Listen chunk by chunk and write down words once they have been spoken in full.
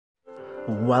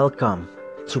Welcome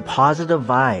to Positive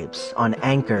Vibes on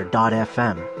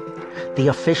Anchor.fm, the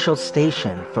official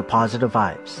station for Positive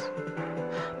Vibes.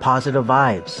 Positive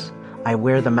Vibes. I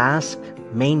wear the mask.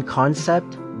 Main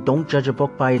concept, don't judge a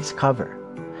book by its cover.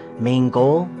 Main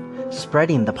goal,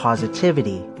 spreading the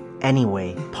positivity any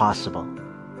way possible.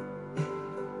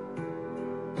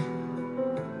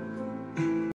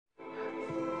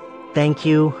 Thank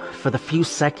you for the few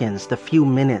seconds, the few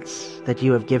minutes that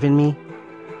you have given me.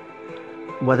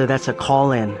 Whether that's a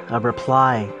call-in, a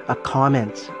reply, a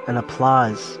comment, an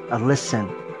applause, a listen,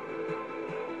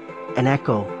 an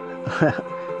echo.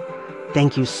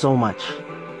 Thank you so much.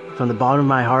 From the bottom of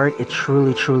my heart, it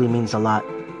truly, truly means a lot.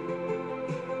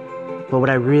 But what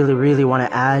I really, really want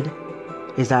to add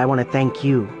is that I want to thank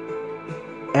you,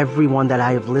 everyone that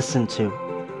I have listened to,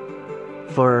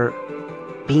 for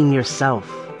being yourself,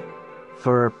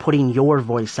 for putting your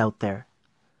voice out there.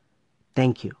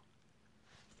 Thank you.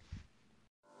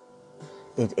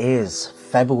 It is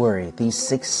February the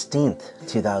 16th,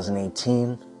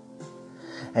 2018,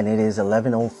 and it is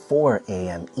 11:04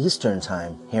 a.m. Eastern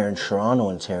Time here in Toronto,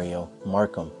 Ontario,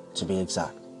 Markham to be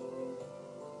exact.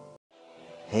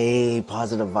 Hey,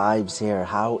 Positive Vibes here.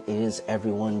 How is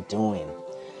everyone doing?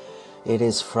 It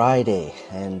is Friday,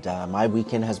 and my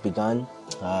weekend has begun.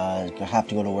 I have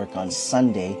to go to work on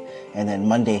Sunday, and then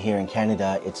Monday here in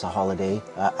Canada, it's a holiday.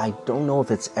 I don't know if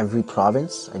it's every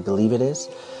province. I believe it is.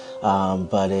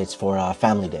 But it's for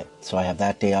Family Day. So I have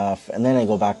that day off, and then I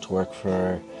go back to work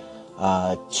for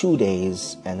 2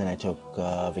 days, and then I took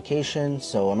vacation.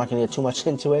 So I'm not going to get too much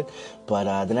into it,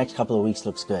 but the next couple of weeks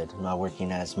looks good. I'm not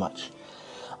working as much.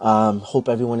 Hope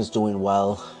everyone is doing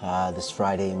well this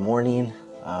Friday morning.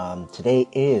 Today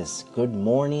is Good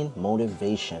Morning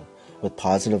Motivation with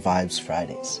Positive Vibes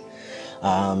Fridays.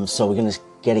 So we're going to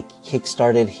get it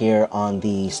kick-started here on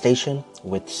the station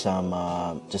with some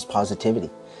just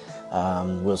positivity.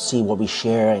 We'll see what we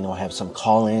share. I know I have some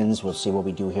call-ins. We'll see what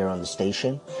we do here on the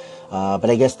station. But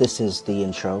I guess this is the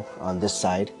intro on this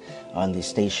side, on the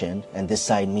station. And this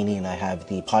side meaning I have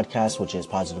the podcast, which is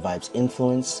Positive Vibes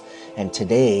Influence. And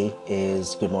today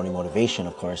is Good Morning Motivation,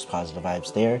 of course, Positive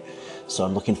Vibes there. So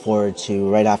I'm looking forward to,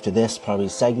 right after this, probably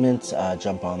segment,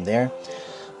 jump on there.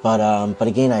 But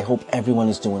again, I hope everyone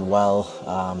is doing well.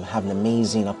 Have an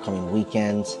amazing upcoming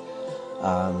weekend.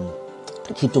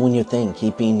 Keep doing your thing.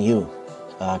 Keep being you.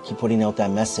 Keep putting out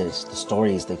that message, the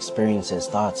stories, the experiences,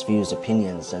 thoughts, views,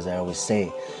 opinions, as I always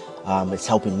say. It's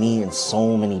helping me in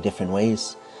so many different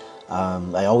ways.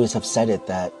 I always have said it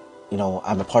that,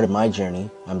 I'm a part of my journey.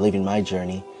 I'm living my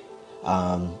journey,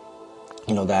 that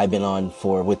I've been on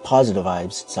with Positive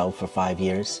Vibes itself for 5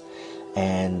 years.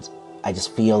 And I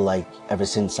just feel like ever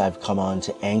since I've come on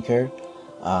to Anchor,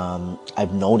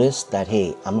 I've noticed that,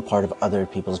 hey, I'm a part of other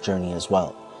people's journey as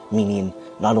well. Meaning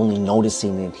not only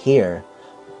noticing it here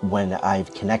when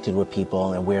I've connected with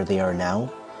people and where they are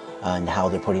now and how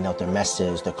they're putting out their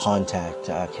message, their contact,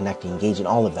 connecting, engaging,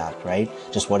 all of that, right?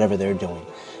 Just whatever they're doing.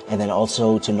 And then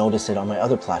also to notice it on my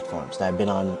other platforms that I've been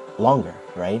on longer,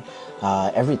 right?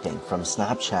 Everything from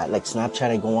Snapchat. Like Snapchat,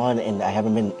 I go on and I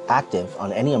haven't been active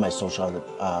on any of my social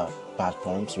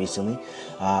platforms recently.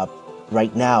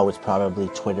 Right now, it's probably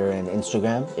Twitter and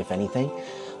Instagram, if anything.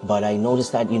 But I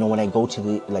noticed that, when I go to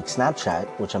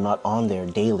Snapchat, which I'm not on there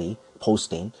daily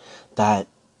posting, that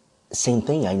same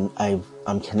thing,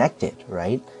 I'm connected,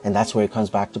 right? And that's where it comes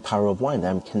back to Power of One,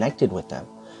 that I'm connected with them.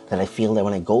 That I feel that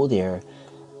when I go there,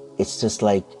 it's just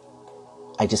like,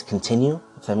 I just continue,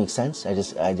 if that makes sense. I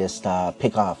just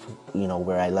pick off,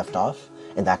 where I left off,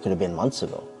 and that could have been months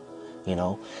ago,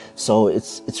 So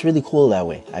it's really cool that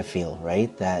way, I feel, right?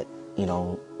 That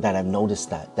I've noticed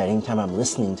that anytime I'm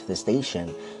listening to the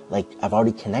station, like I've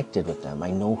already connected with them.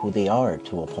 I know who they are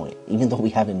to a point, even though we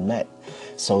haven't met.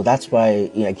 So that's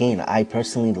why, again, I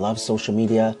personally love social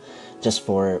media just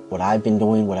for what I've been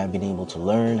doing, what I've been able to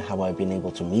learn, how I've been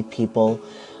able to meet people,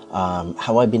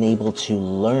 how I've been able to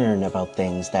learn about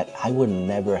things that I would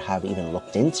never have even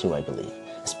looked into, I believe,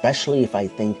 especially if I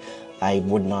think I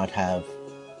would not have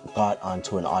got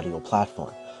onto an audio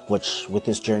platform, which with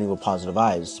this journey with Positive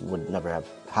Vibes would never have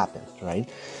happened, right?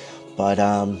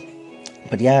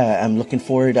 But yeah, I'm looking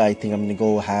forward. I think I'm going to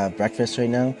go have breakfast right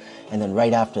now. And then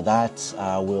right after that,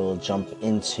 we'll jump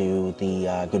into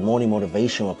the Good Morning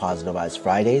Motivation with Positive Vibes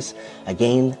Fridays.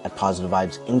 Again, at Positive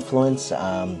Vibes Influence.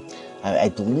 I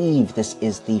believe this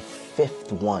is the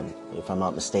 5th one, if I'm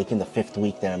not mistaken, the 5th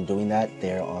week that I'm doing that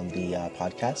there on the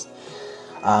podcast.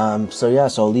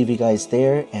 So I'll leave you guys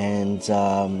there, and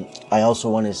I also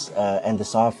want to end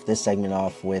this segment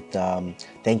off with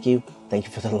thank you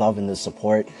for the love and the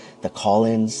support, the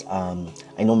call-ins.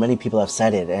 I know many people have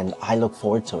said it, and I look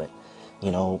forward to it.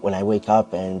 when I wake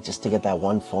up, and just to get that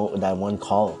one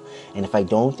call. And if I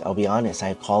don't, I'll be honest, I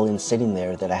have call-ins sitting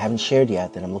there that I haven't shared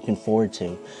yet that I'm looking forward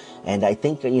to. And I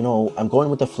think, I'm going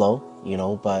with the flow,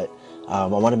 but I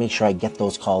want to make sure I get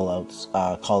those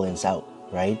call-ins out,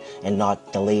 right? And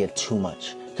not delay it too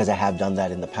much, because I have done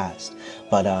that in the past.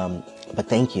 But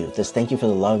thank you. Thank you for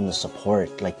the love and the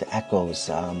support, like the echoes.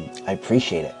 I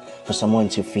appreciate it. For someone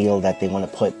to feel that they want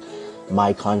to put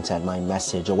my content, my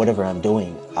message, or whatever I'm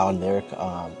doing on their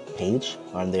page,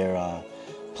 on their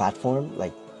platform,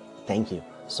 like, thank you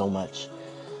so much.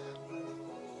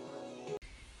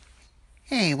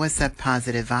 Hey, what's up,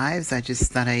 Positive Vibes? I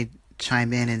just thought I'd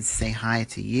chime in and say hi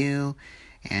to you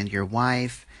and your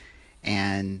wife,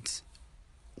 and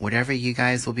whatever you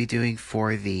guys will be doing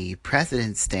for the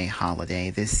President's Day holiday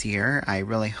this year. I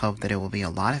really hope that it will be a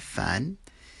lot of fun.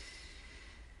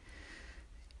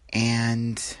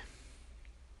 And,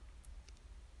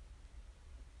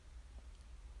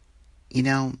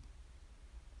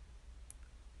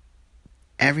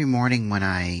 every morning when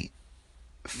I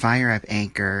fire up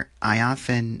Anchor, I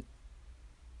often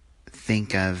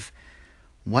think of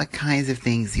what kinds of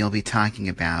things you'll be talking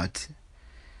about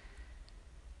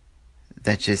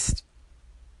that just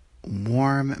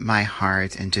warm my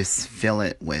heart and just fill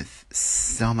it with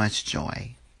so much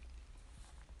joy.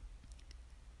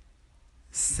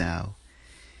 So,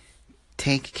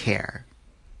 take care.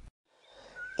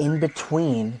 In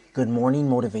between Good Morning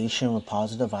Motivation with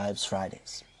Positive Vibes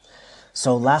Fridays.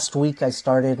 So last week I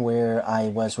started where I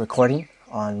was recording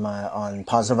on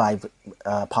Positive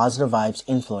Vibes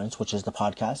Influence, which is the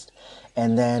podcast.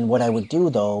 And then what I would do,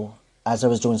 though, as I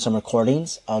was doing some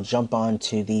recordings, I'll jump on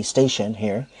to the station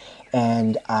here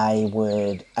and I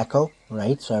would echo,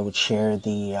 right? So I would share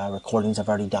the recordings I've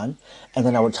already done, and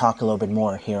then I would talk a little bit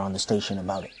more here on the station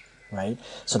about it, right?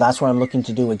 So that's what I'm looking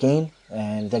to do again.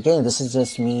 And again, this is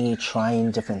just me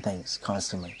trying different things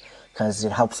constantly, because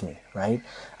it helps me, right?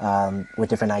 With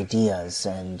different ideas.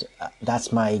 And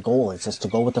that's my goal. It's just to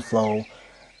go with the flow.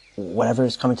 Whatever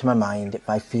is coming to my mind, if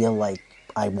I feel like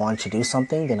I want to do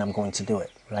something, then I'm going to do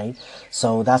it, right?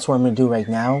 So that's what I'm going to do right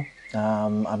now.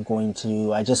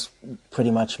 I just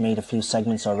pretty much made a few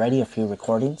segments already, a few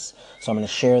recordings. So I'm going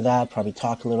to share that, probably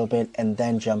talk a little bit, and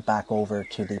then jump back over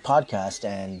to the podcast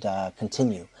and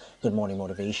continue Good Morning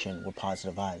Motivation with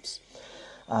Positive Vibes.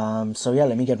 So yeah,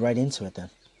 let me get right into it then.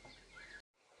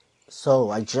 So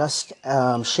I just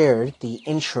shared the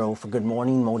intro for Good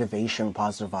Morning Motivation with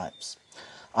Positive Vibes.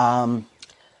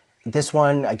 This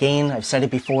one, again, I've said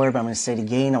it before, but I'm going to say it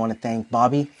again. I want to thank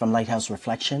Bobby from Lighthouse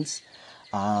Reflections.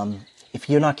 If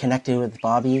you're not connected with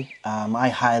Bobby, I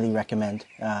highly recommend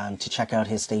to check out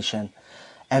his station.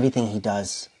 Everything he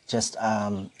does. Just,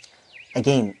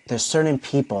 again, there's certain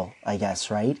people, I guess,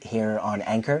 right, here on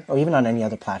Anchor, or even on any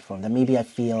other platform, that maybe I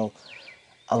feel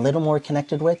a little more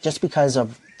connected with, just because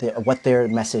of what their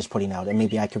message is putting out, and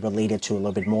maybe I could relate it to a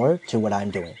little bit more to what I'm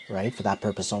doing, right, for that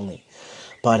purpose only.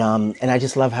 But, and I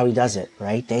just love how he does it,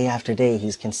 right? Day after day,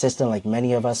 he's consistent like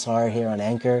many of us are here on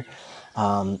Anchor.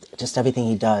 Just everything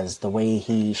he does, the way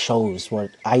he shows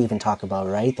what I even talk about,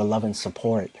 right? The love and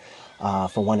support,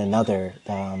 for one another,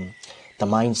 the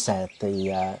mindset,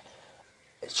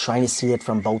 trying to see it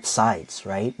from both sides,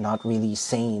 right? Not really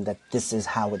saying that this is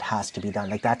how it has to be done,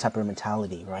 like that type of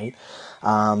mentality, right?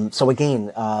 So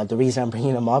again, the reason I'm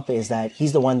bringing him up is that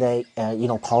he's the one that,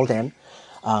 called in,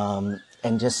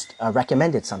 and just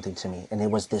recommended something to me, and it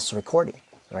was this recording,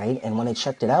 right? And when I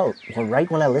checked it out, right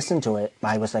when I listened to it,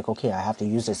 I was like, okay, I have to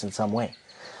use this in some way.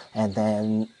 And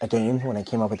then again, when I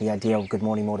came up with the idea of Good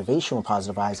Morning Motivation with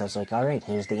Positive Vibes, I was like, all right,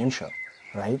 here's the intro,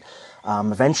 right?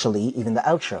 Eventually, even the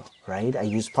outro, right? I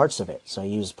used parts of it. So I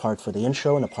used part for the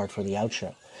intro and a part for the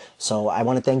outro. So I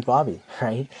want to thank Bobby,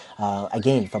 right?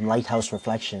 Again, from Lighthouse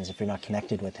Reflections, if you're not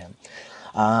connected with him.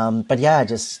 But yeah, I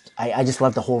just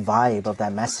love the whole vibe of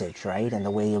that message, right? And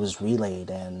the way it was relayed,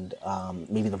 and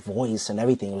maybe the voice and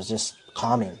everything. It was just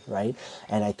calming, right?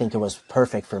 And I think it was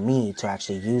perfect for me to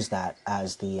actually use that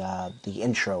as the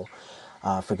intro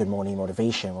for Good Morning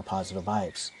Motivation with Positive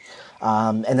Vibes.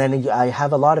 And then I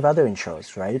have a lot of other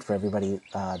intros, right? For everybody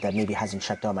that maybe hasn't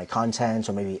checked out my content,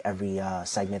 or maybe every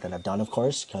segment that I've done, of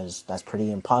course, because that's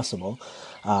pretty impossible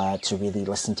to really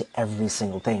listen to every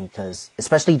single thing, because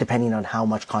especially depending on how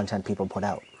much content people put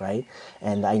out, right?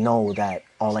 And I know that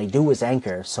all I do is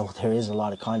Anchor, so there is a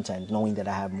lot of content, knowing that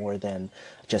I have more than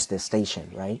just this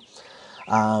station, right?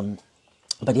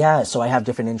 But yeah, so I have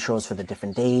different intros for the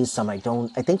different days. Some I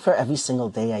don't. I think for every single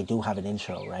day I do have an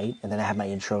intro, right? And then I have my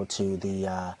intro to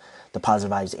the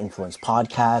Positive Vibes Influence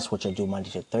podcast, which I do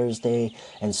Monday to Thursday,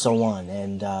 and so on.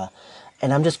 And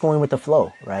and I'm just going with the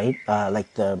flow, right?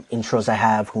 Like the intros I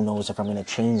have, who knows if I'm going to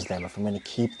change them, if I'm going to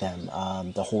keep them,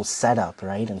 the whole setup,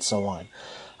 right? And so on.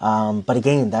 But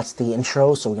again, that's the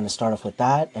intro. So we're going to start off with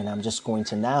that. And I'm just going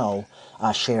to now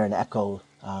share and echo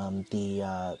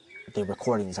the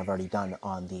recordings I've already done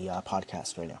on the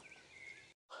podcast right now.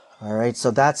 All right, so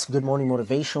that's Good Morning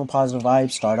Motivational Positive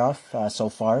Vibes start off so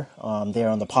far. There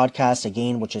on the podcast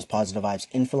again, which is Positive Vibes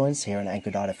Influence here on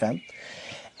Anchor.fm.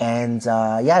 And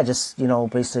yeah, just,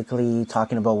 basically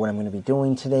talking about what I'm going to be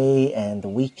doing today and the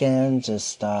weekend,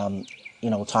 just, talking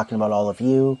about all of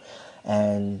you.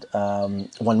 And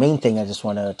one main thing I just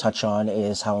want to touch on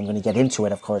is how I'm going to get into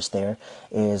it, of course, there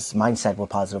is mindset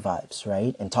with positive vibes,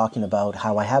 right? And talking about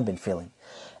how I have been feeling.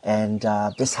 And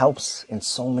this helps in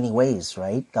so many ways,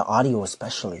 right? The audio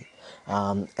especially.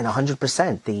 And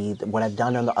 100%, the what I've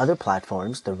done on the other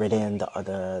platforms, the written,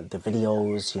 the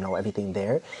videos, everything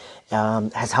there,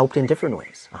 has helped in different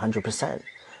ways, 100%.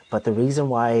 But the reason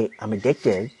why I'm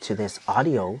addicted to this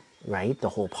audio, right, the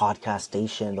whole podcast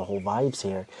station, the whole vibes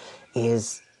here,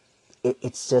 is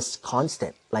it's just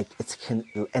constant. Like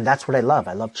and that's what I love.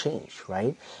 I love change,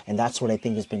 right? And that's what I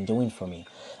think has been doing for me,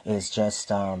 is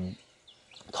just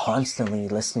constantly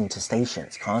listening to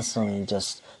stations, constantly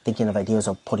just thinking of ideas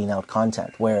of putting out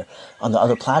content. Where on the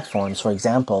other platforms, for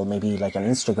example, maybe like on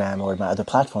Instagram or my other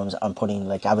platforms, I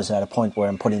was at a point where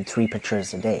I'm putting 3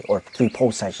 pictures a day, or 3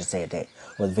 posts, I should say, a day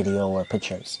with video or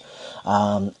pictures.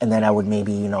 And then I would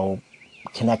maybe,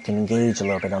 connect and engage a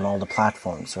little bit on all the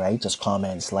platforms, right? Just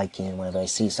comments, liking whenever I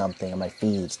see something on my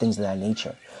feeds, things of that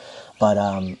nature. But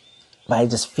I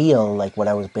just feel like what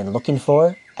I was been looking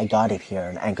for, I got it here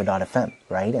on Anchor.fm,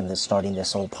 right? And starting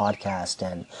this whole podcast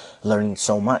and learning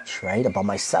so much, right, about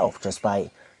myself just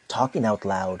by talking out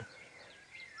loud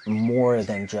more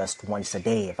than just once a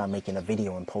day if I'm making a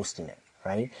video and posting it,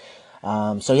 right?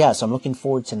 So I'm looking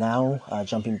forward to now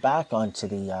jumping back onto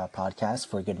the podcast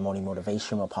for Good Morning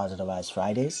Motivation or Positive Vibes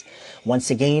Fridays. Once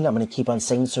again, I'm going to keep on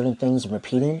saying certain things and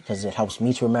repeating because it helps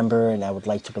me to remember, and I would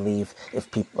like to believe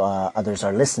if people, others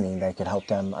are listening, that it could help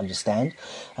them understand.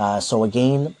 I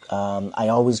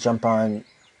always jump on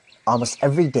almost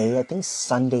every day. I think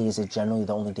Sundays is generally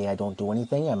the only day I don't do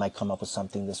anything. I might come up with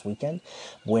something this weekend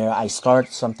where I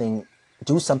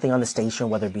do something on the station,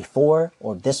 whether before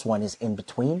or this one is in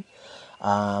between.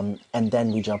 And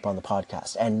then we jump on the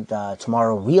podcast. And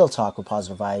tomorrow, Real Talk with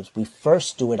Positive Vibes, we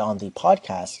first do it on the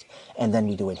podcast and then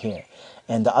we do it here.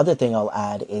 And the other thing I'll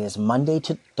add is Monday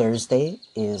to Thursday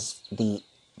is the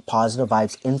Positive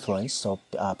Vibes Influence, so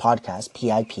podcast,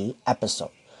 PIP episode.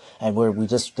 And we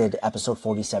just did episode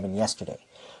 47 yesterday.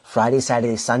 Friday,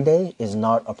 Saturday, Sunday is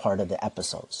not a part of the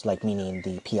episodes, like meaning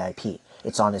the PIP.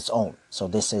 It's on its own. So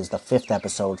this is the 5th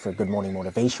episode for Good Morning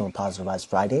Motivation with Positive Vibes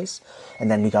Fridays.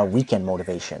 And then we got Weekend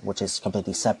Motivation, which is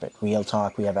completely separate. Real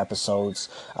Talk, we have episodes.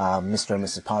 Mr. and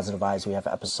Mrs. Positive Vibes, we have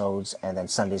episodes. And then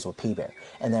Sundays with P-Bear.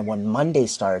 And then when Monday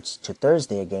starts to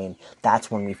Thursday again, that's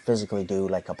when we physically do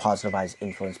like a Positive Vibes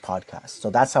Influence podcast.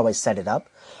 So that's how I set it up.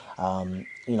 And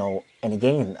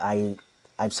again,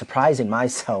 I'm surprising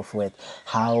myself with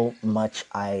how much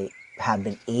I have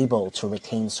been able to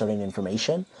retain certain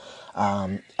information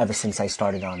ever since I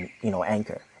started on,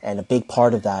 Anchor. And a big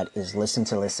part of that is listen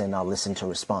to listen, I'll listen to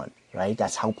respond, right?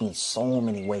 That's helped me in so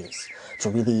many ways to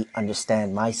really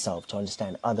understand myself, to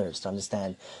understand others, to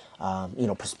understand,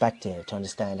 perspective, to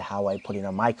understand how I put in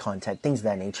on my content, things of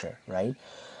that nature, right?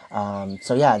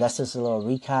 That's just a little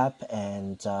recap.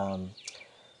 And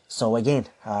so again,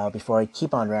 before I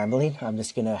keep on rambling, I'm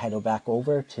just going to head back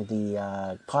over to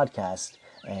the podcast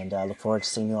and look forward to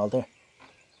seeing you all there.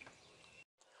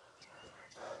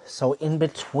 So in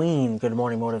between Good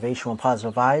Morning Motivation and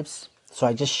Positive Vibes, so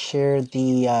I just shared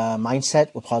the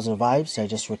mindset with Positive Vibes. I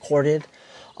just recorded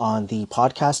on the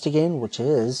podcast again, which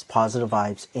is Positive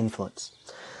Vibes Influence.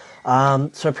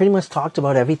 So I pretty much talked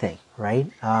about everything, right?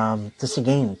 Just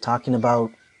again, talking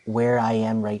about where I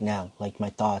am right now, like my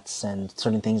thoughts and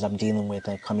certain things I'm dealing with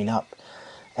and coming up.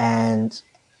 And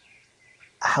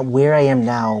where I am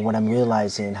now, what I'm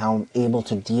realizing, how I'm able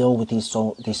to deal with these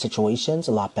situations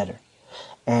a lot better.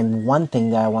 And one thing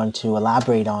that I want to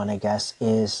elaborate on, I guess,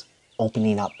 is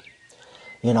opening up.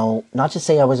 Not to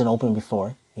say I wasn't open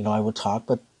before. I would talk,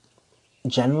 but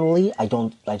generally I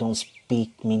don't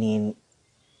speak, meaning,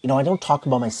 I don't talk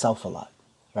about myself a lot,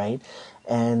 right?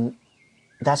 And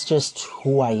that's just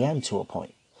who I am to a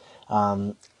point.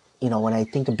 And I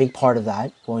think a big part of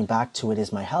that, going back to it,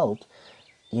 is my health.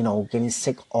 Getting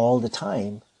sick all the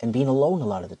time and being alone a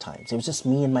lot of the times. It was just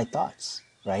me and my thoughts,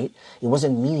 right? It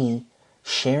wasn't me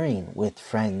sharing with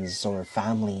friends or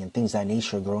family and things of that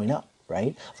nature growing up,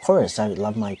 right? Of course, I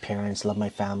love my parents, love my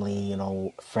family,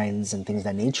 friends and things of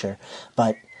that nature.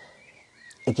 But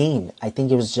again, I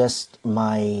think it was just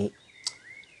my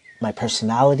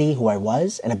personality, who I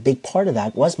was, and a big part of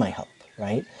that was my health,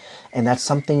 right? And that's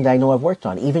something that I know I've worked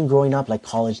on. Even growing up, like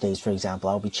college days, for example,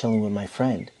 I'll be chilling with my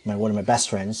friend, one of my best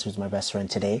friends, who's my best friend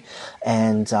today,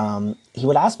 and he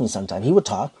would ask me sometimes. He would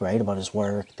talk, right, about his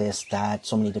work, this, that,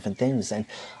 so many different things, and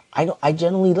I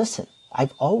generally listen.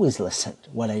 I've always listened.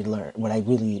 What I learned, when I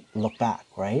really look back,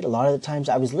 right? A lot of the times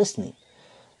I was listening,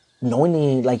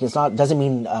 knowingly, like, it's not, doesn't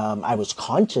mean I was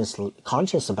conscious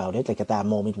about it, like at that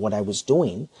moment what I was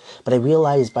doing, but I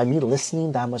realized by me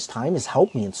listening that much time has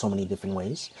helped me in so many different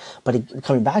ways. But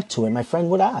coming back to it, my friend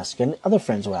would ask, and other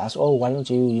friends would ask, oh, why don't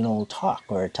you talk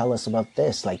or tell us about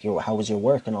this, like how was your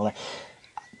work and all that.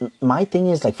 My thing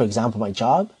is, like, for example, my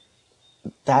job,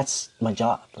 that's my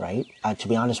job, right? To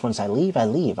be honest, once I leave, I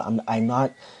leave. I'm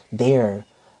not there,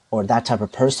 or that type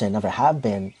of person, never have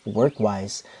been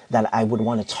work-wise, that I would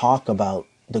want to talk about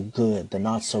the good, the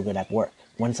not so good at work.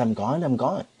 Once I'm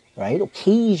gone, right?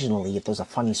 Occasionally, if there's a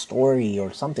funny story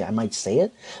or something, I might say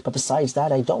it, but besides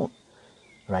that, I don't,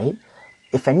 right?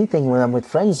 If anything, when I'm with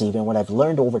friends, even what I've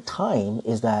learned over time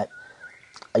is that,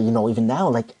 even now,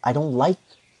 like, I don't like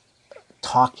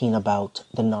talking about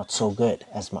the not so good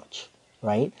as much,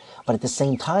 right? But at the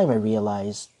same time, I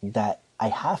realize that I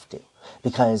have to,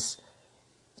 because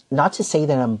not to say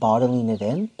that I'm bottling it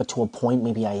in, but to a point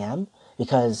maybe I am,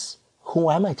 because who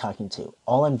am I talking to?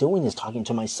 All I'm doing is talking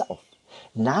to myself.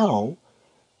 Now,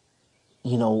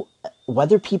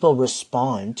 whether people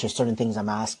respond to certain things I'm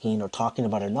asking or talking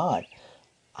about or not,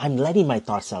 I'm letting my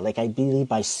thoughts out. Like, I believe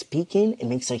by speaking, it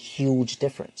makes a huge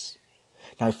difference.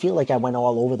 Now, I feel like I went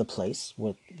all over the place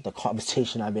with the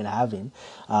conversation I've been having,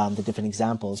 the different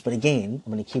examples. But again,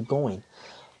 I'm going to keep going.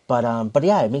 But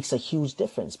yeah, it makes a huge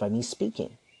difference by me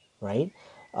speaking, right?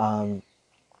 And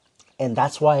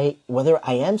that's why, whether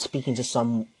I am speaking to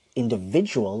some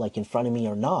individual, like in front of me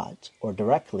or not, or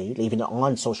directly, even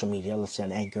on social media, let's say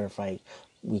on Anchor, if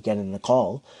we get in the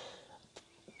call,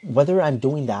 whether I'm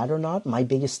doing that or not, my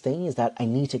biggest thing is that I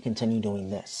need to continue doing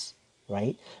this,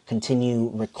 right?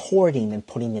 Continue recording and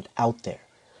putting it out there.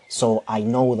 So I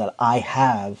know that I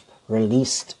have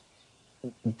released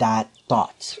that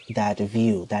thought, that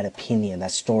view, that opinion,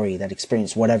 that story, that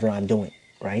experience, whatever I'm doing,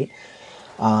 right?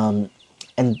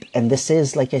 And this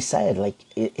is, like I said, like,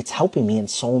 it's helping me in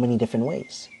so many different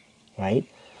ways, right?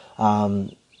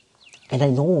 And I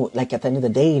know, like, at the end of the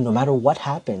day, no matter what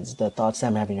happens, the thoughts that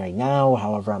I'm having right now,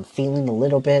 however I'm feeling a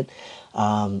little bit,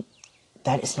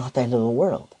 that is not the end of the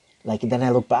world. Like, then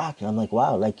I look back and I'm like,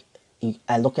 wow, like,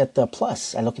 I look at the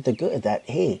plus, I look at the good, that,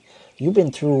 hey, you've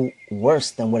been through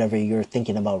worse than whatever you're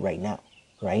thinking about right now,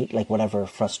 right? Like, whatever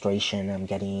frustration I'm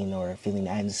getting or feeling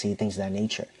anxiety, things of that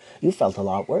nature. You felt a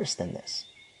lot worse than this,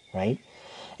 right?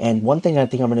 And one thing I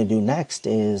think I'm going to do next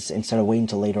is, instead of waiting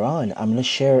till later on, I'm going to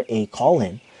share a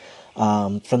call-in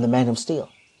from the Man of Steel.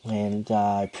 And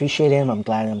I appreciate him. I'm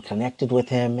glad I'm connected with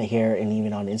him here and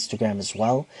even on Instagram as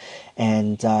well.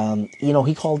 And,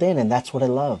 he called in, and that's what I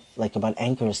love, like, about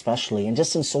Anchor especially, and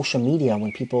just in social media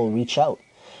when people reach out.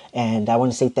 And I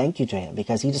want to say thank you to him,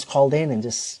 because he just called in and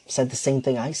just said the same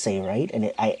thing I say, right? And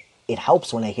it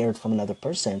helps when I hear it from another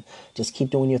person. Just keep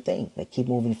doing your thing. Like, keep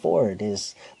moving forward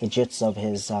is the gist of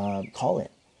his call-in.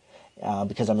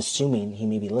 Because I'm assuming he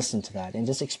maybe listened to that, and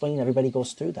just explain everybody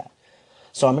goes through that.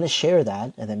 So I'm going to share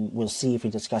that, and then we'll see if we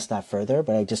discuss that further,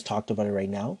 but I just talked about it right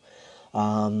now.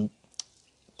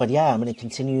 But yeah, I'm going to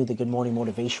continue the Good Morning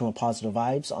Motivational Positive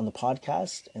Vibes on the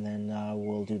podcast, and then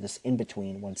we'll do this in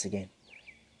between once again.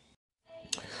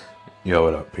 Yo,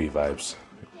 what up, P-Vibes?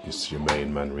 It's your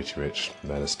main man, Richie Rich,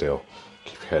 Man of Steel.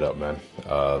 Keep your head up, man.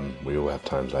 We all have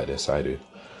times like this, I do.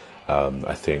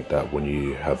 I think that when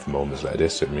you have moments like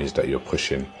this, it means that you're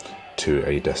pushing to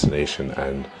a destination,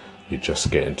 and you're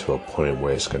just getting to a point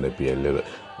where it's going to be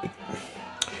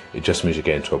it just means you're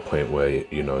getting to a point where,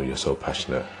 you're so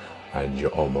passionate and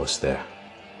you're almost there,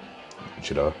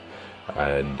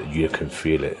 and you can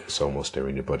feel it. It's almost there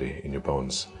in your body, in your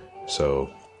bones. So,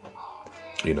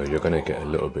 you're going to get a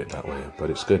little bit that way, but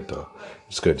it's good though.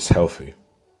 It's good, it's healthy.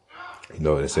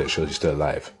 It shows you're still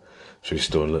alive, shows you're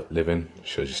still living,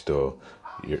 shows you still,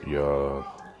 you're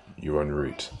en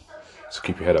route. So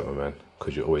keep your head up, my man,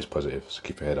 because you're always positive. So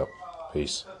keep your head up.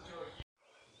 Peace.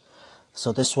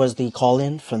 So this was the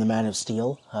call-in from the Man of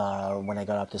Steel. When I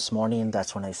got up this morning,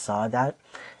 that's when I saw that.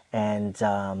 And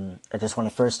I just want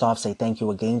to first off say thank you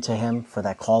again to him for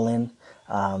that call-in.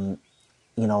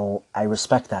 I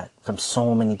respect that from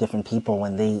so many different people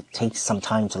when they take some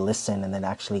time to listen and then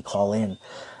actually call in.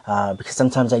 Because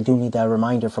sometimes I do need that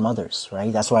reminder from others,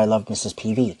 right? That's why I love Mrs.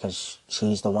 PV, because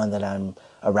she's the one that I'm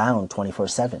around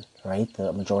 24/7, right?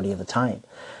 The majority of the time.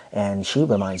 And she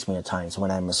reminds me at times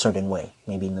when I'm a certain way,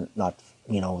 maybe not,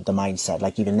 the mindset,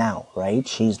 like even now, right?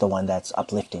 She's the one that's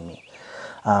uplifting me.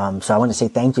 So I want to say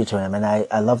thank you to him. And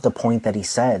I love the point that he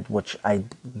said, which I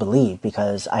believe,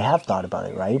 because I have thought about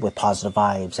it, right? With positive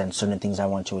vibes and certain things I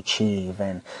want to achieve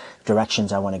and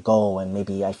directions I want to go. And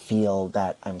maybe I feel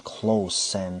that I'm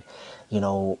close and,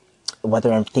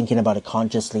 whether I'm thinking about it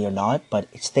consciously or not, but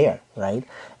it's there, right?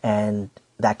 And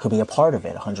that could be a part of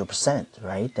it, 100%,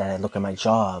 right? That I look at my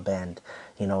job and,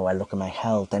 I look at my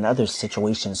health and other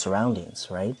situations, surroundings,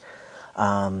 right?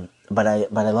 But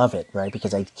I love it, right?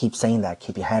 Because I keep saying that,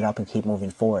 keep your head up and keep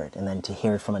moving forward. And then to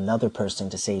hear it from another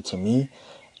person to say it to me,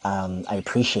 I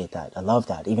appreciate that. I love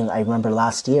that. Even I remember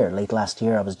late last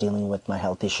year, I was dealing with my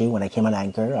health issue. When I came on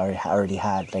Anchor, I already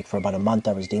had, like for about a month,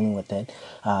 I was dealing with it,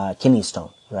 kidney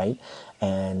stone, right?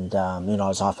 And, I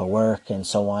was off of work and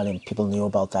so on. And people knew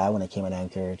about that when I came on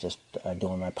Anchor, just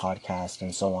doing my podcast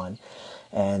and so on.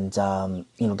 And,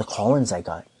 the call-ins I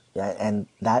got. Yeah, and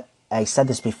that, I said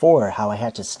this before, how I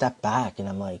had to step back and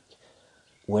I'm like,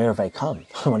 where have I come?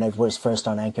 When I was first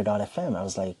on Anchor.fm, I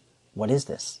was like, what is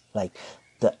this? Like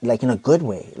in a good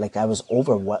way. Like I was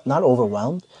not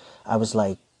overwhelmed. I was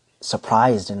like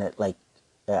surprised in it. Like,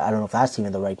 I don't know if that's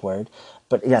even the right word,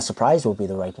 but yeah, surprised would be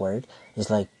the right word. It's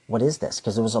like, what is this?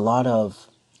 Because there was a lot of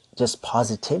just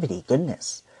positivity,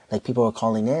 goodness. Like people were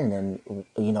calling in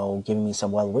and, giving me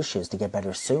some well wishes to get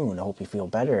better soon. I hope you feel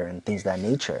better and things of that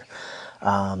nature.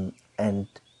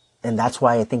 And that's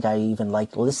why I think I even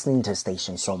like listening to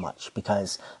stations so much,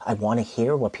 because I want to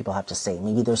hear what people have to say.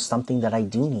 Maybe there's something that I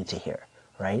do need to hear,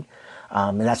 right?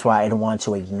 And that's why I don't want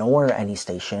to ignore any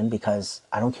station, because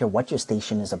I don't care what your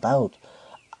station is about.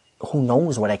 Who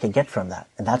knows what I could get from that?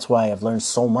 And that's why I've learned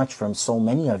so much from so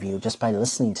many of you just by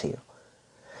listening to you.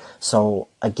 So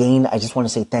again, I just want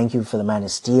to say thank you for the Man of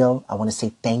Steel. I want to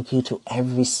say thank you to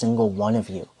every single one of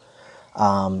you.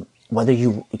 Whether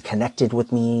you connected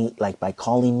with me, like by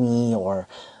calling me or,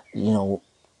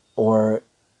 or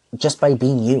just by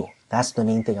being you. That's the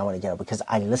main thing I want to get out, because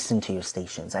I listen to your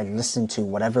stations. I listen to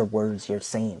whatever words you're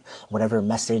saying, whatever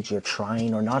message you're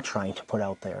trying or not trying to put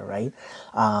out there, right?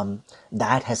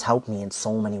 That has helped me in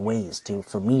so many ways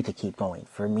for me to keep going,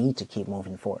 for me to keep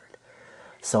moving forward.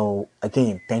 So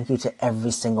again, thank you to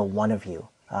every single one of you,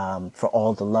 for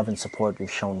all the love and support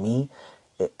you've shown me.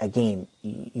 Again,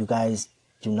 you guys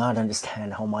do not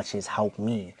understand how much it's helped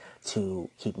me to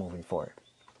keep moving forward.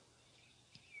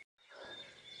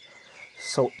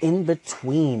 So in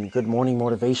between Good Morning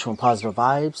Motivation and Positive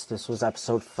Vibes, this was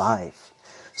episode 5.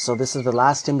 So this is the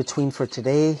last in between for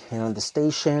today here on the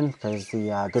station, because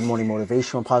the Good Morning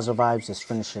Motivation and Positive Vibes just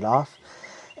finished it off.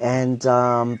 And,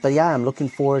 but yeah, I'm looking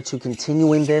forward to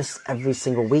continuing this every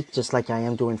single week, just like I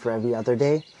am doing for every other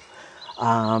day.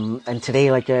 And today,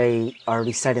 like I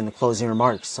already said in the closing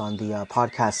remarks on the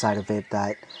podcast side of it,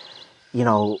 that,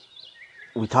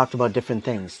 we talked about different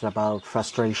things, about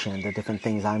frustration, the different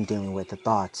things I'm dealing with, the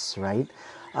thoughts, right?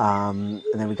 And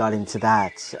then we got into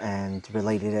that and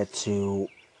related it to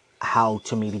how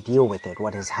to maybe deal with it,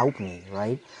 what has helped me,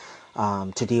 right?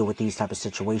 To deal with these type of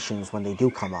situations when they do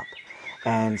come up.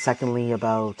 And secondly,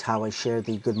 about how I shared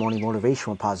the Good Morning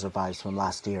Motivation with Positive Vibes from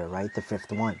last year, right? The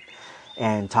 5th one.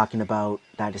 And talking about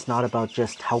that it's not about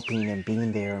just helping and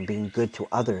being there and being good to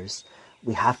others.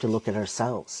 We have to look at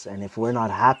ourselves. And if we're not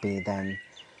happy, then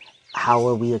how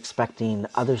are we expecting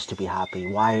others to be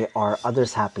happy? Why are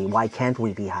others happy? Why can't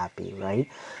we be happy, right?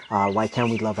 Why can't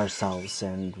we love ourselves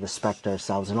and respect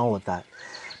ourselves and all of that?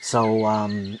 So,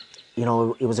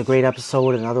 it was a great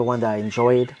episode, another one that I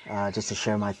enjoyed, just to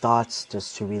share my thoughts,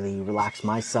 just to really relax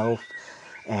myself,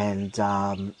 and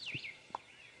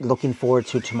looking forward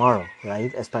to tomorrow,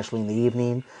 right? Especially in the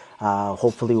evening.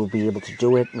 Hopefully we'll be able to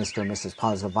do it, Mr. and Mrs.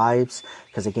 Positive Vibes,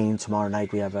 because again, tomorrow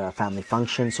night we have a family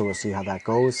function, so we'll see how that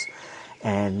goes.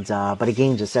 And, but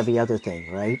again, just every other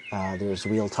thing, right? There's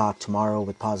Real Talk tomorrow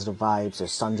with Positive Vibes.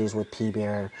 There's Sundays with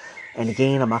P-Bear. And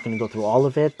again, I'm not going to go through all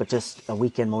of it, but just a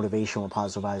weekend motivation with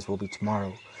Positive Vibes will be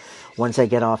tomorrow. Once I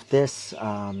get off this,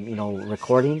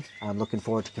 recording, I'm looking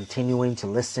forward to continuing to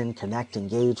listen, connect,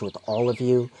 engage with all of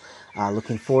you.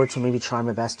 Looking forward to maybe trying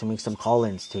my best to make some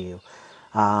call-ins to you.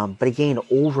 But again,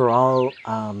 overall,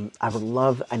 I would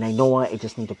love, and I know I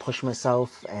just need to push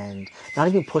myself, and not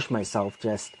even push myself,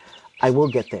 just I will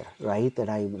get there, right? That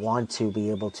I want to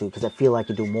be able to, because I feel I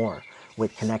could do more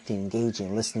with connecting,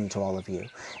 engaging, listening to all of you.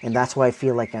 And that's why I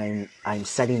feel like I'm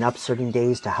setting up certain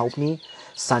days to help me.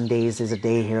 Sundays is a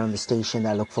day here on the station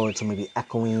that I look forward to maybe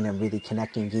echoing and really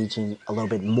connecting, engaging a little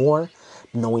bit more,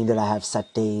 knowing that I have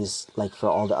set days like for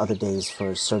all the other days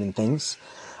for certain things.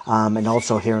 And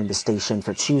also here on the station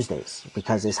for Tuesdays,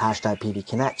 because it's hashtag PV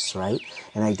Connects, right?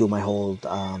 And I do my whole,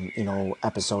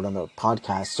 episode on the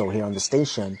podcast. So here on the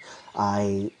station,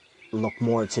 I look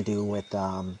more to do with,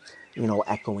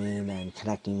 echoing and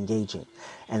connecting, engaging.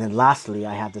 And then lastly,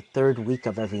 I have the third week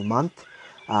of every month,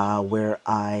 where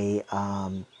I,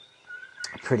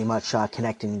 pretty much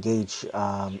connect and engage.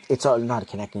 It's not a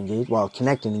connect and engage, well,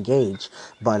 connect and engage,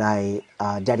 but I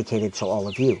dedicate it to all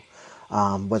of you.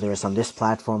 Whether it's on this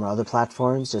platform or other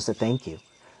platforms, just a thank you.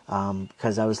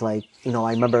 Because I was like,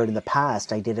 I remember in the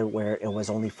past, I did it where it was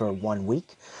only for 1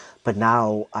 week, but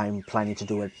now I'm planning to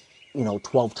do it,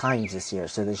 12 times this year.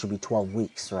 So there should be 12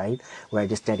 weeks, right? Where I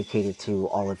just dedicate it to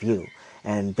all of you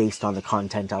and based on the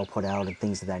content I'll put out and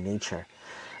things of that nature.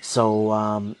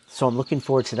 So, so I'm looking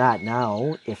forward to that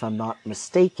now. If I'm not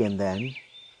mistaken, then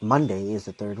Monday is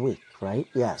the third week, right?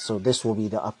 Yeah. So this will be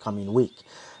the upcoming week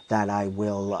that I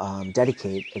will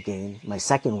dedicate again, my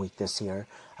second week this year,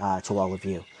 to all of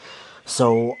you.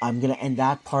 So I'm going to end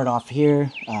that part off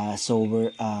here. So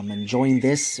we're enjoying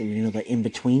this, the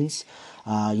in-betweens.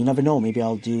 You never know, maybe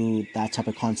I'll do that type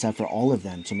of concept for all of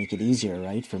them to make it easier,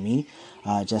 right? For me,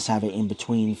 just have it in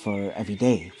between for every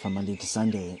day, from Monday to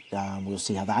Sunday. We'll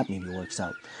see how that maybe works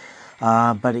out.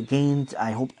 But again,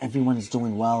 I hope everyone is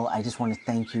doing well. I just want to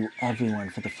thank you, everyone,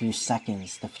 for the few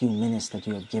seconds, the few minutes that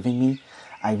you have given me.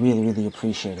 I really, really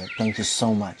appreciate it. Thank you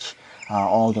so much.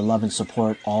 All the love and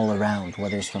support all around,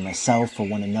 whether it's for myself, for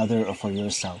one another, or for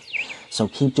yourself. So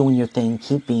keep doing your thing.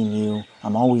 Keep being you.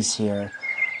 I'm always here.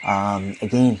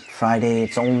 Again, Friday,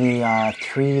 it's only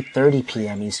 3:30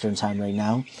 p.m. Eastern time right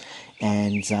now.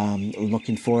 And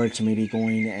looking forward to maybe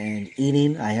going and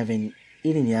eating. I haven't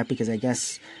eaten yet because I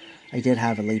guess I did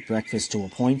have a late breakfast to a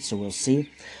point, so we'll see.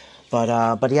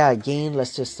 But yeah, again,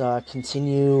 let's just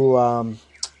continue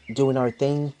doing our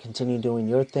thing, continue doing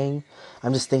your thing.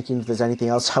 I'm just thinking if there's anything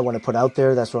else I want to put out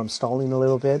there. That's where I'm stalling a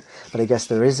little bit, but I guess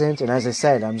there isn't. And as I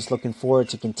said, I'm just looking forward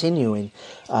to continuing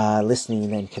listening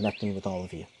and connecting with all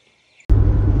of you.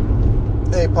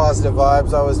 Hey, Positive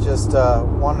Vibes. I was just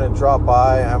wanting to drop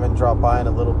by. I haven't dropped by in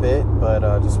a little bit, but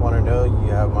just want to know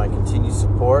you have my continued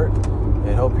support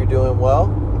and hope you're doing well.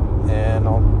 And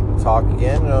I'll talk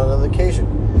again on another occasion.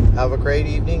 Have a great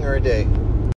evening or a day.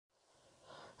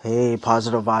 Hey,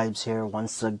 Positive Vibes here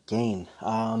once again.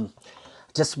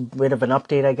 Just a bit of an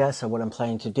update, I guess, of what I'm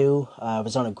planning to do. I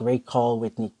was on a great call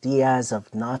with Nick Diaz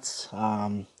of Nuts.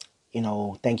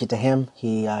 Thank you to him.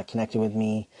 He connected with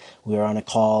me. We were on a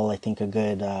call, I think a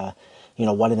good,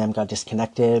 one of them got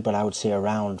disconnected, but I would say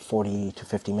around 40 to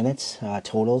 50 minutes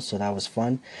total. So that was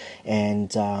fun.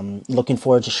 And looking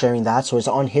forward to sharing that. So it's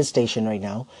on his station right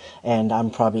now. And I'm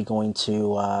probably going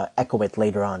to echo it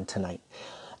later on tonight.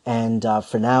 And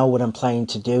for now, what I'm planning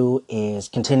to do is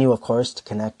continue, of course, to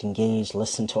connect, engage,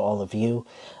 listen to all of you.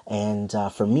 And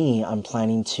for me, I'm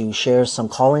planning to share some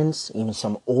call-ins, even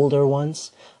some older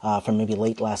ones from maybe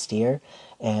late last year,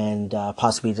 and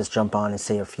possibly just jump on and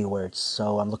say a few words.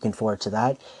 So I'm looking forward to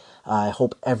that. I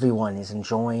hope everyone is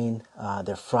enjoying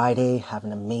their Friday, have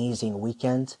an amazing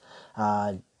weekend.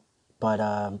 But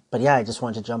yeah, I just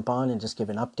wanted to jump on and just give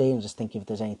an update and just think if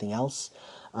there's anything else.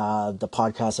 The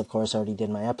podcast, of course, I already did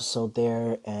my episode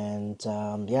there. And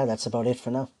yeah, that's about it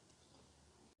for now.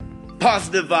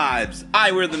 Positive Vibes.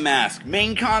 I wear the mask.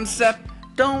 Main concept,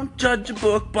 don't judge a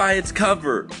book by its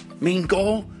cover. Main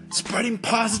goal, spreading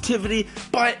positivity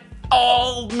by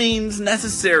all means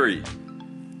necessary.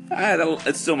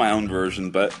 It's still my own version,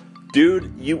 but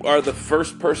dude, you are the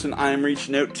first person I am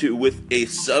reaching out to with a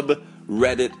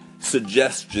subreddit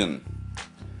suggestion.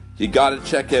 You gotta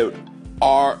check out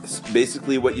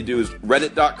basically what you do is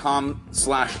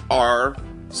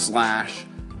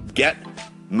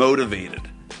reddit.com/r/getmotivated.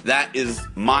 That is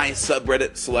my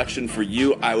subreddit selection for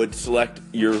you. I would select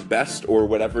your best or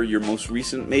whatever, your most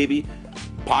recent maybe,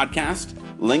 podcast,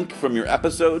 link from your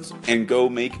episodes, and go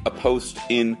make a post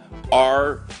in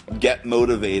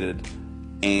r/getmotivated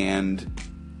and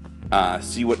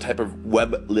see what type of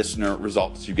web listener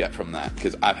results you get from that,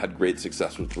 because I've had great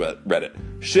success with Reddit.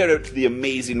 Shout out to the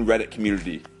amazing Reddit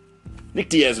community. Nick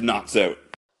Diaz of Knots out.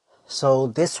 So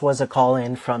this was a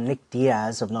call-in from Nick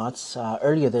Diaz of Knots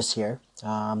earlier this year.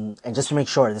 And just to make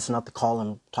sure, this is not the call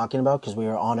I'm talking about, because we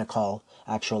were on a call,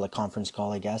 actual conference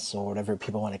call, I guess, or whatever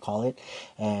people want to call it.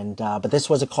 And but this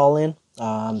was a call-in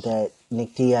that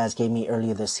Nick Diaz gave me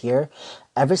earlier this year.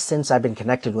 Ever since I've been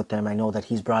connected with him, I know that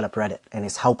he's brought up Reddit and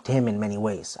it's helped him in many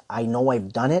ways. I know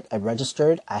I've done it. I've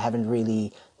registered. I haven't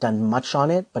really done much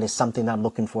on it, but it's something that I'm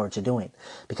looking forward to doing.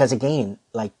 Because again,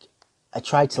 like, I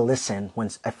try to listen when,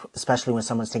 especially when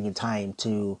someone's taking time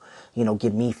to,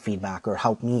 give me feedback or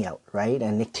help me out, right?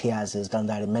 And Nick Diaz has done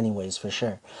that in many ways for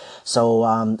sure. So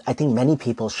I think many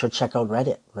people should check out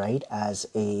Reddit, right, as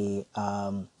a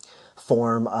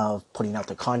form of putting out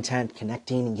the content,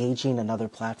 connecting, engaging, another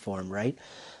platform, right?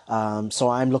 So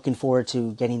I'm looking forward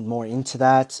to getting more into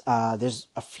that. There's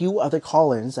a few other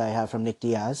call-ins I have from Nick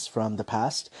Diaz from the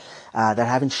past that I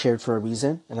haven't shared for a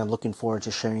reason, and I'm looking forward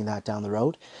to sharing that down the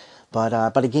road.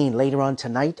 But again, later on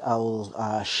tonight,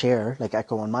 I'll share, like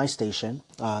Echo on my station,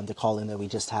 the call-in that we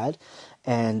just had.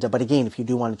 But again, if you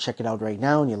do want to check it out right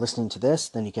now and you're listening to this,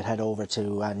 then you can head over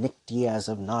to Nick Diaz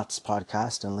of Knots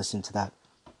podcast and listen to that.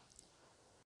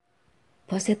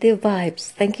 Positive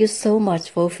vibes. Thank you so much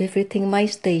for favoriting my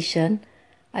station.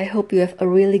 I hope you have a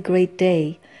really great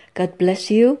day. God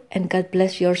bless you and God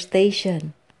bless your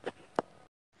station.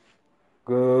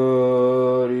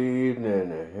 Good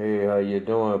evening. Hey, how you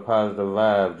doing? Positive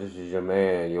Vibes. This is your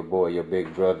man, your boy, your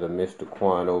big brother, Mr.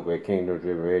 Quan over at Kingdom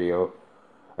Driven Radio.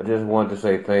 I just wanted to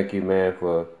say thank you, man,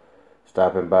 for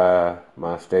stopping by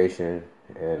my station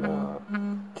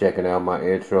and checking out my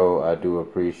intro. I do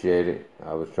appreciate it.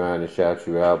 I was trying to shout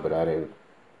you out, but I didn't.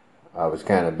 I was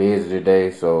kind of busy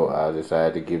today, so I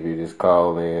decided to give you this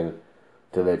call in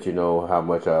to let you know how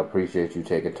much I appreciate you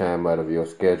taking time out of your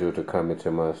schedule to come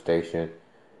into my station.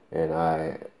 And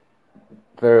I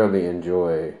thoroughly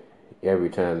enjoy every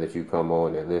time that you come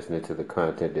on and listening to the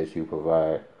content that you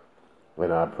provide.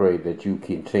 And I pray that you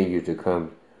continue to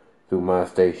come through my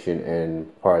station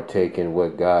and partake in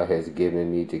what God has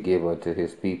given me to give unto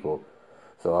his people.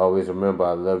 So always remember,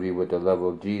 I love you with the love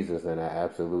of Jesus, and I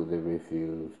absolutely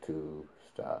refuse to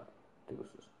stop.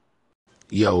 Deuces.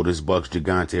 Yo, this Bucks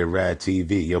Gigante at Rad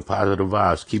TV. Yo, Positive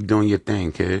Vibes. Keep doing your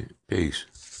thing, kid. Peace.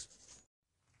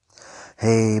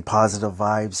 Hey, Positive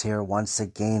Vibes here once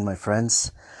again, my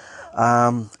friends.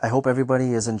 I hope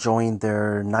everybody is enjoying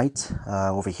their night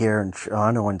over here in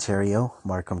Toronto, Ontario,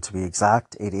 Markham to be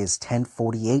exact. It is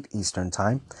 10:48 Eastern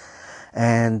Time.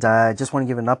 And I just want to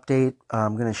give an update.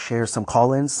 I'm going to share some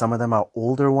call-ins. Some of them are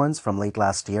older ones from late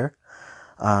last year.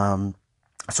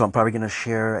 So I'm probably going to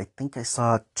share, I think I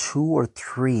saw 2 or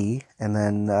 3, and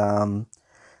then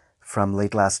from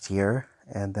late last year.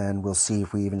 And then we'll see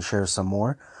if we even share some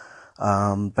more.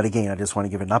 But again, I just want to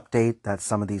give an update that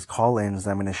some of these call-ins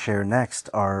that I'm going to share next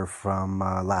are from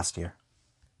last year.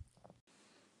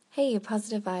 Hey,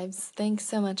 Positive Vibes. Thanks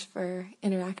so much for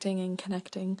interacting and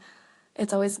connecting.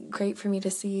 It's always great for me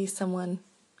to see someone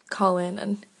call in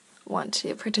and want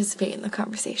to participate in the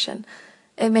conversation.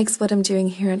 It makes what I'm doing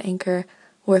here on Anchor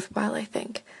worthwhile, I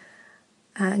think.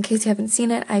 In case you haven't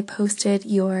seen it, I posted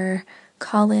your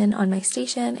call-in on my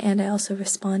station and I also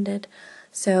responded.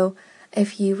 So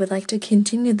if you would like to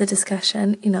continue the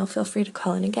discussion, feel free to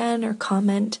call in again or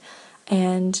comment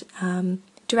and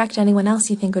direct anyone else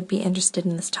you think would be interested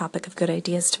in this topic of good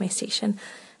ideas to my station.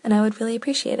 And I would really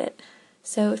appreciate it.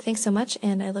 So thanks so much,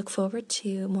 and I look forward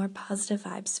to more positive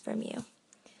vibes from you.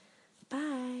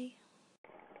 Bye.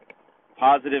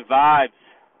 Positive vibes.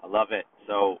 I love it.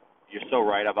 So you're so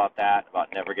right about that, about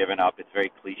never giving up. It's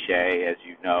very cliche, as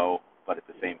you know, but at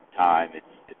the same time, it's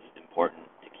important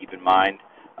to keep in mind.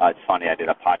 It's funny, I did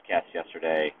a podcast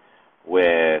yesterday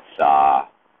with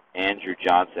Andrew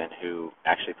Johnson, who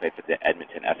actually played for the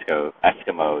Edmonton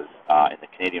Eskimos in the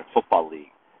Canadian Football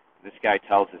League. This guy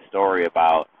tells his story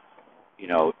about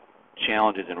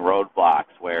challenges and roadblocks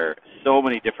where so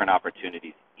many different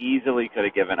opportunities easily could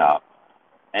have given up.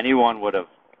 Anyone would have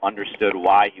understood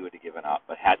why he would have given up,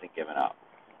 but hasn't given up.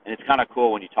 And it's kind of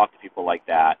cool when you talk to people like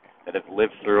that have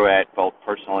lived through it, both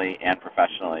personally and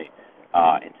professionally,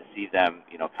 and to see them,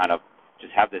 kind of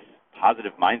just have this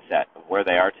positive mindset of where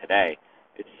they are today.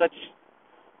 It's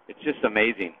just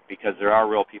amazing because there are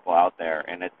real people out there,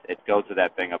 and it goes to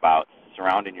that thing about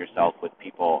surrounding yourself with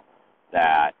people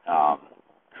that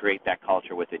create that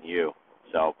culture within you.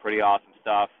 So pretty awesome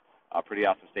stuff, pretty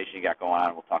awesome station you got going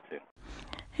on. We'll talk soon.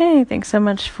 Hey, thanks so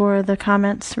much for the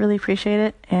comments. Really appreciate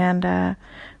it. And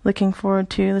looking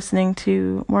forward to listening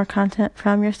to more content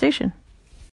from your station.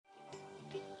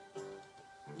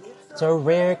 It's a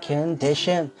rare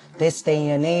condition this day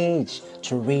and age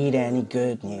to read any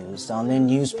good news on the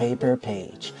newspaper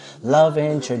page. Love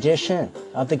and tradition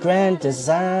of the grand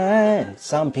design.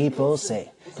 Some people say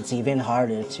it's even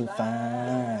harder to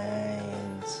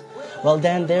find. Well,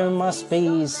 then there must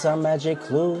be some magic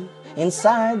clue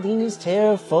inside these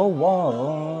tearful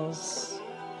walls.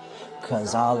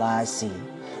 'cause all I see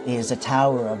is a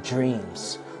tower of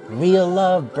dreams. Real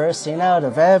love bursting out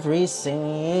of every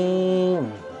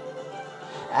seam.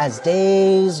 As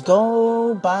days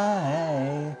go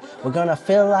by, we're gonna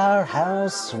fill our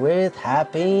house with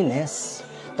happiness.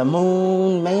 The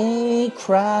moon may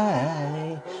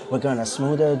cry, we're gonna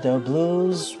smoother the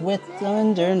blues with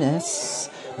tenderness.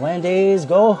 When days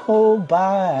go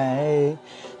by,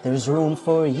 there's room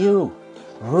for you,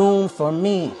 room for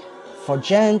me, for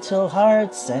gentle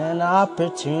hearts and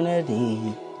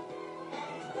opportunity.